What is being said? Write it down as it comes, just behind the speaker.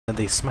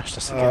they smashed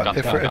us again.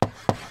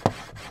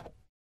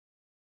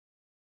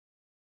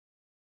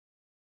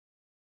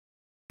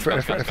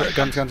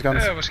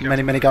 Guns.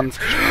 Many guns.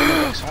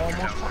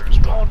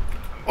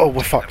 Oh,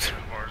 we're fucked.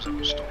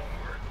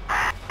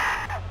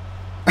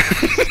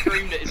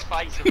 Screamed at his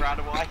face and ran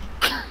away.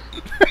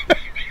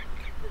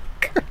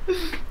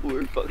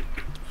 We're fucked.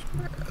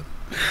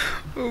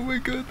 Oh my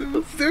god, that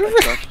was I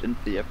crashed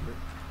into the effort.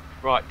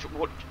 Right,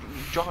 what?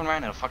 Driving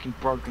around in a fucking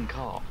broken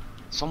car.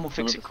 Someone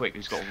fix it quick.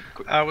 Who's got?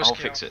 I'll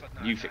fix it.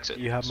 You fix it.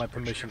 You have my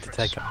permission to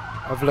take it.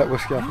 I've let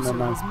whiskey off and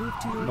now.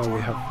 No,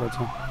 we have red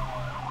zone.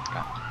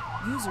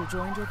 User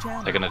joined your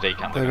channel. They're gonna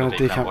decamp. They're gonna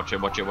decamp. Watch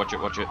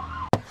it.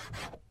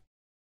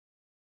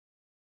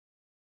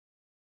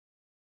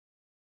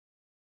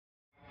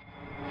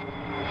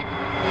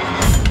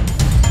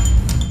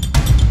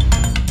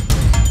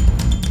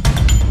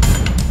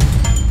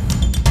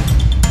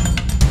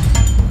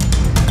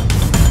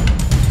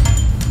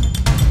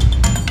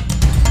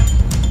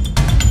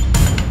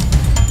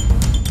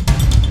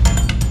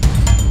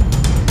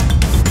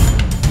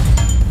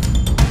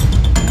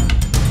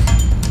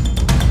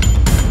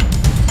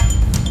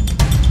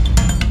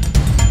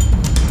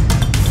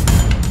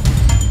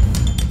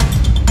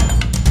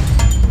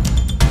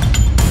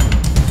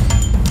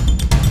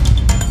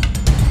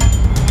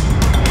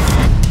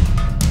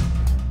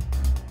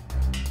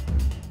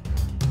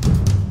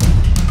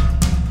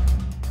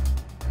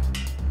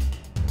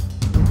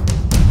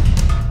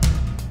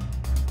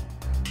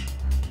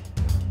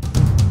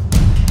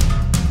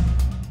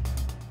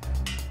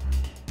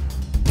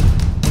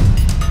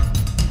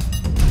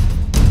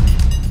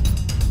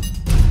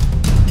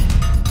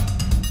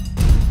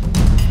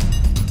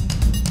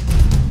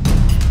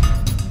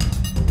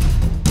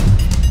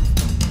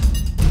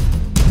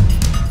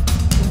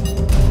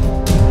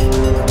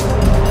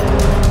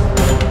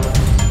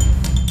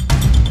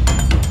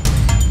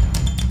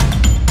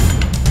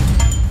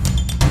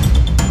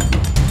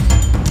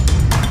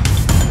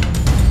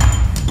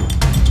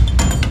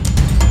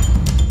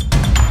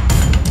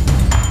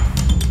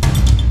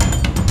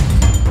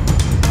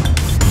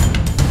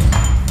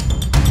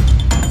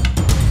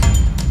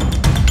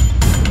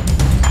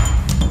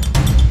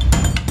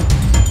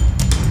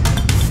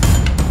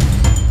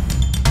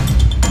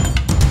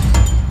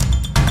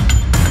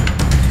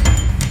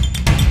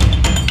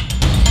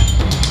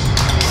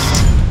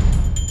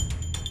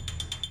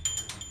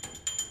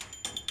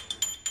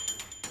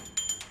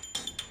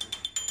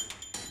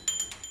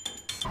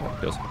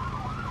 Cheers.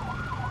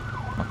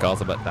 My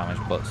car's a bit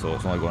damaged, but so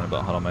it's only going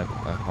about 100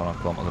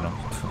 kilometers an hour.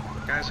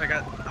 Guys, I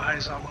got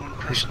eyes on one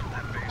person in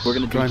that base. We're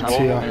gonna do in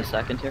a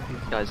second here.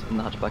 Guys, in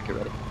the hatchback, get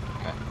ready.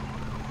 Okay.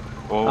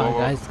 Whoa.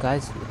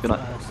 Guys,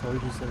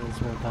 soldiers and there's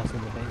one person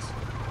in the base.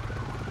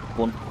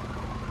 One.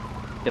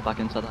 Get back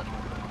inside the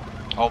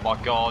hatchback. Oh my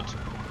god.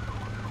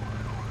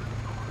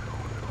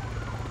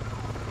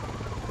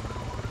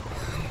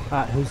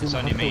 Who's in it's the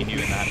only me and you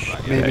in the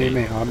hatchback.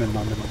 Me. I'm in.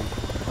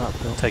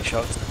 Cool. Take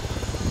shots.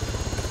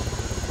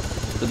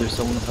 So there's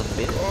someone inside the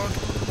base?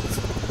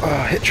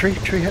 Hit tree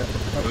hit.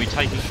 Are we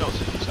taking shots,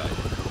 did you say?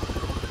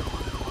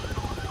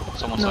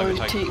 Someone said we're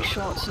taking take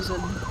shots as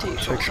in take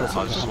shots.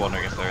 I was just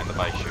wondering if they're in the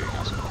base shooting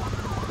us.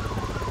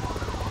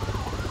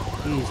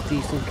 He's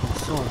de-syncing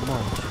so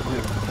much.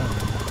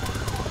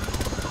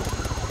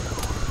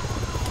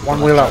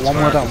 One wheel out, one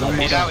wheel down.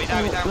 He's out.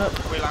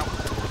 Wheel out.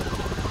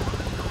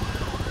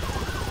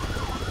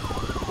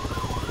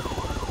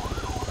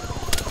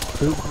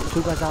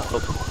 Two guys out.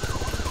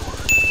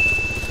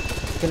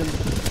 Kill him.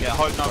 Yeah,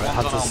 hope no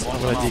one's on.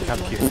 I'm gonna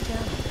decamp you.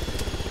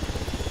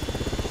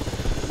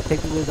 Take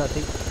the wheels out,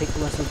 take the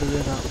rest of the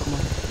wheels out, come on.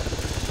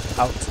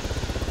 Out.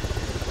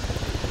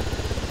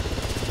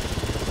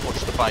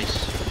 Watch the base.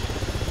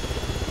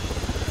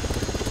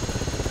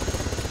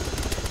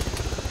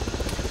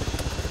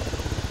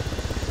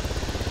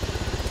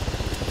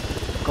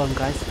 Go on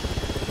guys.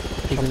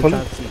 Take the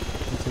drive seat.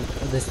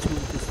 There's two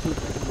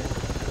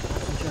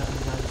passenger and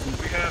drive seat.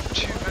 We have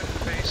 2 men in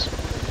the base.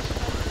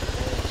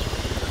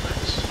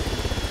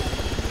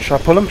 Should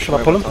I pull him?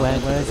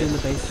 Where is he in the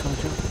base,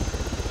 soldier?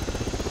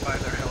 By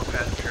their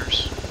helipad appears.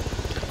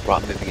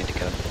 Right, I'm moving in to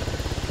kill him.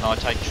 Can I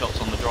take shots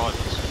on the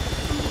drivers?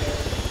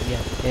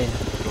 Yeah.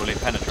 Will it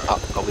penetrate?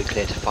 Are we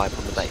clear to 5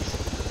 on the base?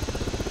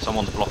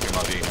 Someone's blocking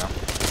my view now.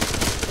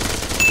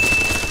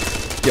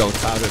 Yo,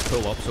 Tyler,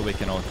 pull up so we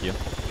can all hear,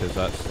 because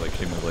that's like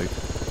extremely loud.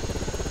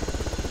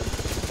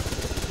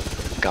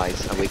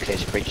 Guys, are we clear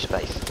to breach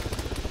space?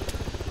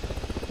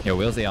 Yo,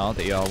 where's the R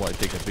that you all want to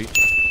take a breach?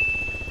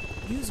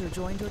 User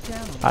joined your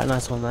channel. Alright,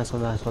 nice one.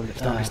 He's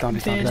down.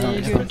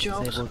 Good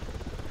job. Disabled.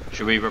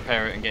 Should we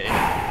repair it and get in?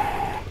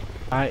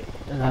 Alright,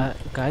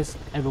 guys,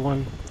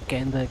 everyone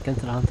get into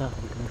the hunter.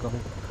 We're gonna go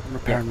in.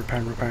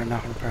 I'm repairing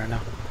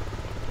now.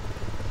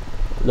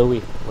 Louis,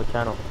 what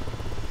channel?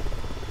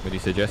 What do you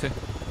say, Jesse?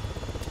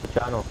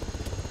 Channel.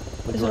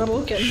 Is there a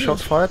walk in?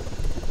 Shots fired.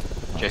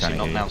 Jesse,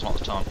 not now's not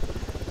the time.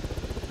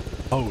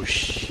 Oh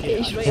shit.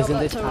 He's right up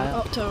that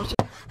tower, up tower.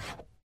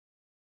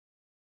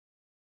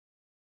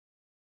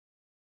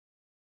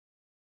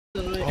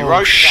 You rotated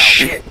out.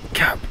 Shit,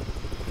 Cap.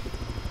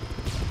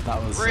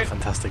 Brit.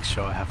 fantastic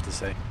shot, I have to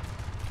say.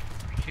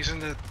 He's in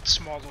the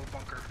small little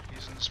bunker.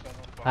 He's in the small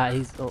little bunker.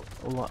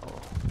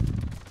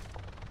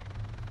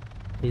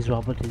 He's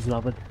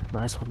Robert.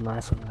 Nice one,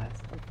 guys.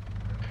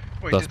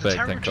 Wait, That's did the big,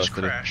 turret thank just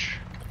God, crash?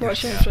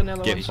 Watch out for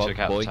another Get one. fucked, Took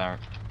out the boy. turret.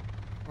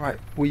 Right,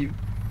 we...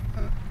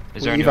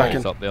 Is there we any evac more?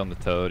 He's up there on the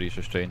tower, he's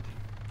restrained.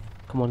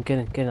 Come on,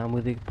 get in. I'm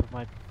with you.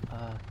 Provide.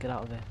 Get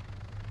out of there.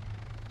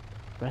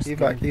 Rest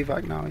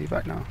Evac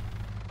now.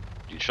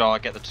 Shall I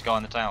get the guy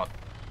in the tower?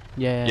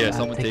 Yeah,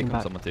 someone take take him him,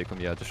 back. someone take him.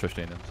 Yeah, just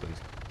restrain him, please.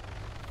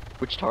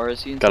 Which tower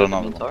is he in? Got The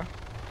another main one.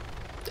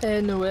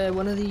 tower? No,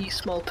 one of the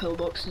small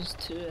pillboxes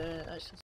to access.